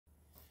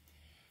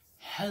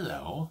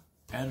Hello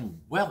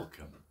and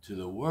welcome to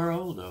the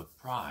world of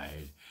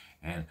pride,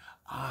 and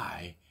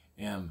I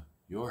am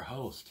your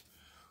host,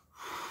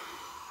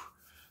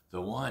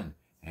 the one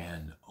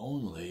and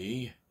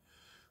only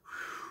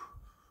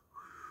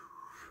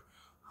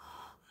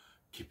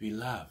Kippy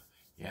Love.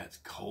 Yeah, it's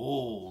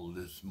cold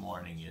this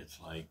morning. It's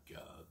like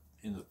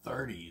in the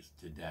 30s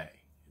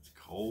today. It's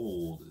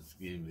cold. It's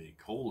going to be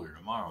colder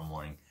tomorrow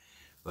morning.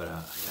 But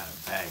I got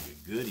a bag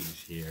of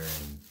goodies here,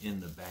 and in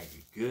the bag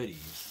of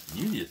goodies,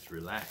 you just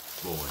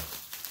relax, boy.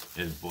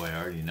 This boy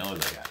already knows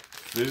I got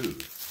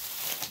food.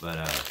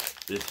 But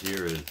this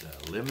here is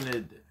a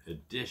limited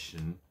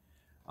edition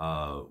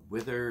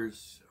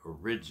Withers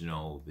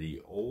Original,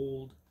 the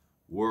Old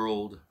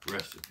World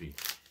recipe.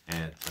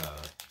 And it's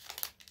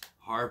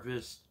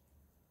Harvest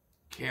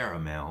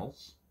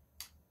Caramels,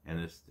 and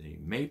it's the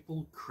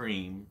maple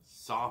cream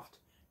soft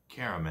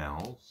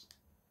caramels.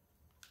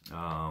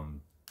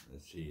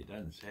 Let's see, it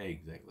doesn't say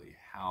exactly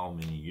how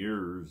many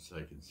years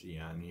I can see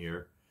on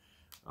here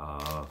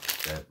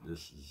that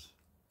this is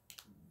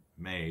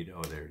made.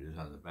 Oh, there it is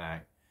on the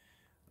back.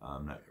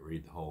 I'm not going to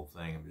read the whole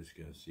thing. I'm just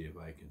going to see if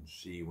I can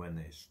see when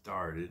they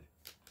started.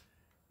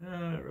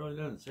 It really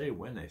doesn't say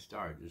when they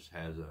started. It just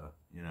has a,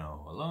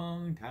 a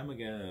long time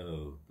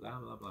ago, blah,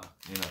 blah, blah,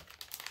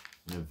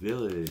 in a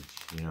village,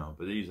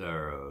 But these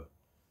are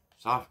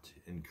soft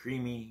and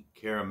creamy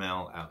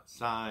caramel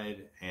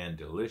outside and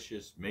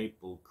delicious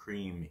maple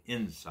cream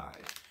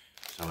inside.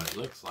 So it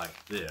looks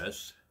like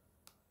this.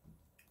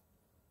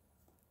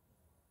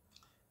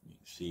 You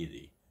can see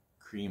the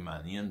cream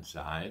on the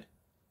inside.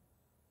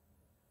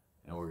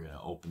 And we're going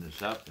to open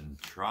this up and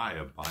try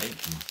a bite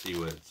and see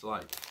what it's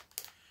like.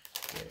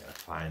 Okay, I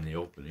find the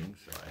opening,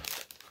 so I'm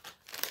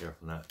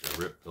careful not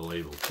to rip the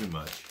label too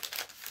much.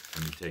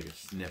 Let me take a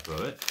sniff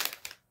of it.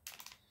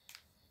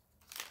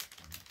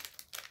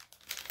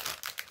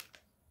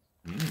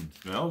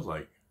 Smells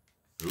like,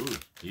 ooh,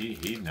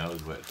 he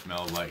knows what it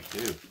smells like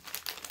too.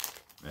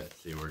 Let's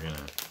see, we're gonna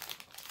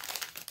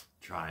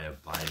try a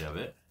bite of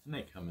it. And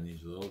they come in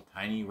these little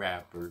tiny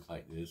wrappers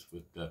like this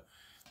with the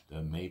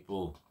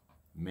maple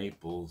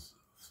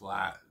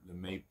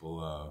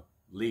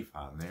leaf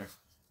on there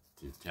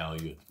to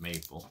tell you it's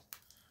maple.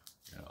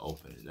 I'm gonna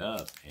open it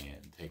up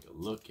and take a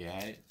look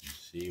at it and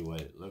see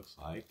what it looks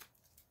like.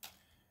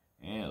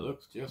 And it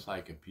looks just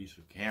like a piece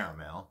of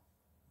caramel.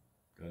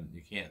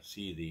 You can't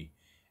see the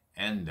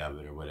end of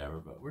it or whatever,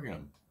 but we're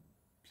gonna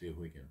see if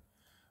we can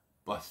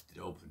bust it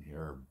open here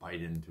or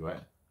bite into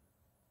it.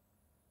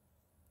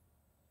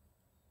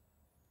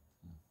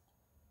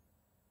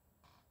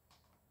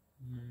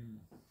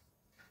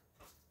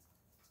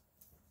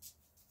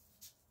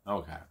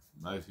 Okay,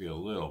 I see a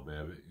little bit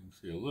of it. You can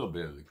see a little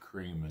bit of the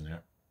cream in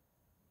there.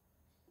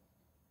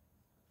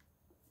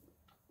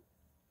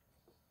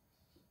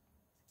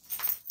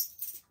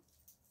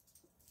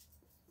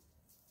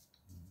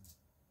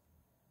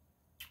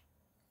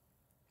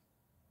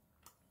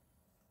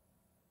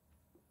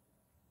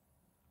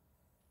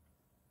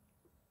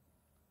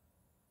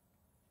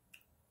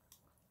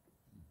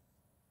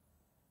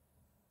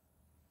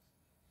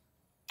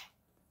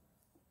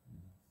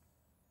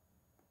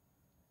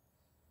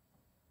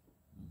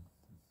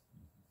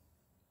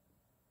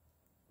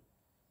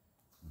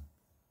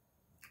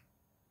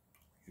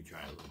 You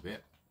try a little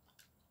bit.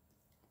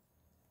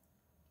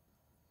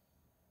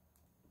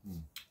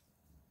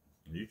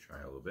 You try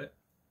a little bit.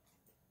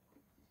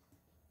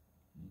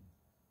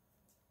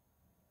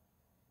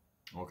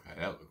 Okay,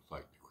 that looks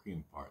like the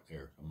cream part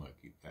there, so I'm going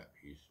to keep that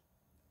piece.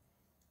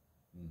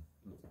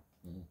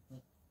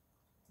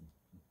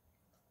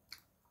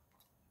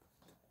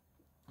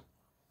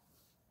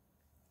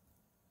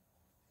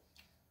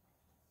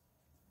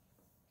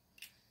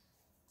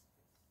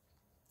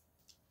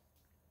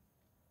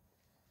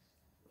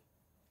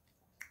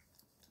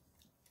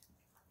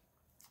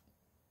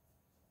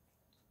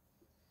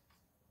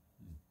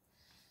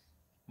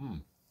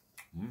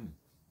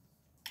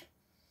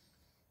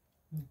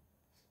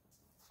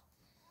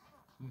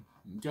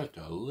 Just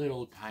a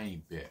little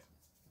tiny bit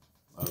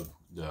of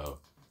the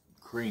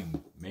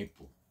cream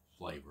maple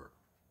flavor.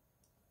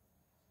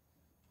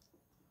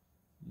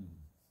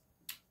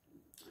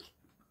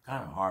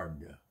 Kind of hard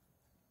to,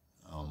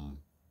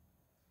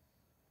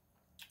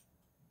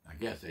 I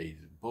guess they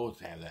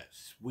both have that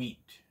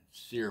sweet,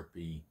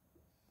 syrupy,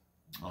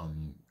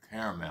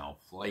 caramel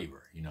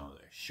flavor, the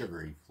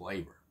sugary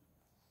flavor.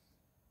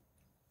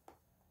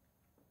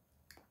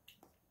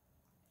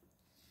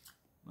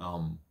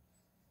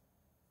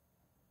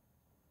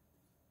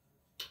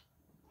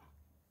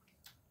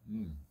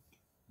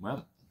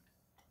 Well,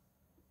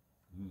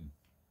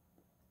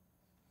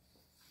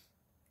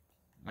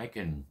 I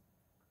can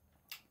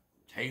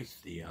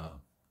taste the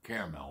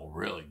caramel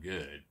really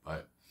good,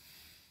 but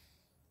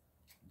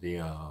the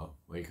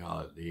what do you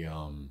call it, the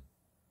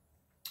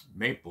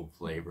maple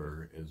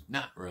flavor is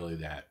not really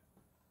that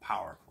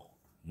powerful.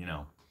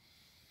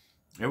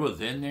 It was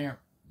in there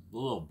a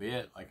little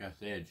bit, like I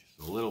said,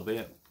 just a little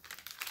bit,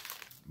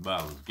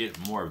 but I was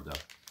getting more of the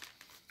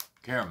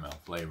caramel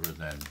flavor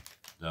than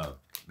the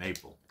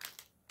maple.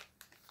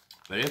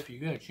 But if you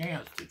get a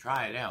chance to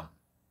try it out,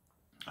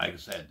 like I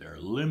said, they're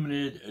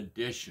limited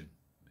edition,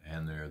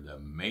 and they're the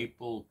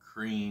maple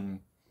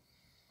cream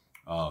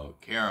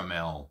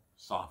caramel,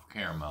 soft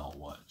caramel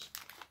ones.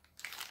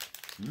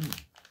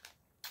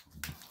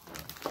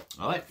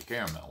 I like the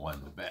caramel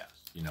one the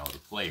best, you know, the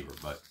flavor,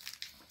 but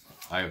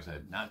like I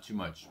said, not too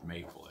much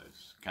maple.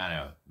 It's kind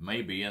of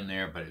maybe in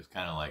there, but it's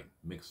kind of like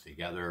mixed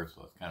together,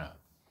 so it's kind of,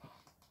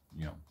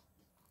 you know.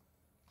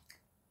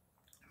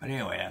 But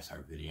anyway, that's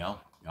our video.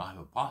 Y'all have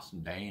a awesome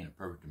day and a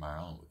perfect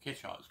tomorrow, and we'll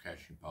catch y'all at the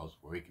Scratching Post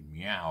where we can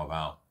meow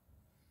about.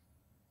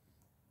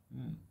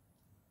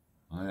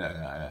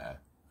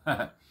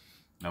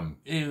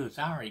 Ew,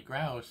 sorry,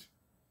 gross.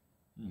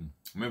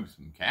 Maybe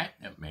some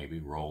catnip, maybe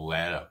roll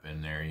that up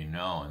in there, you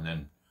know, and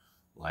then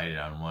light it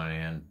on one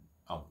end.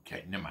 Oh,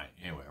 okay, never mind.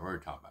 Anyway, we're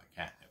talking about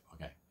catnip.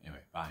 Okay,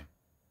 anyway, bye.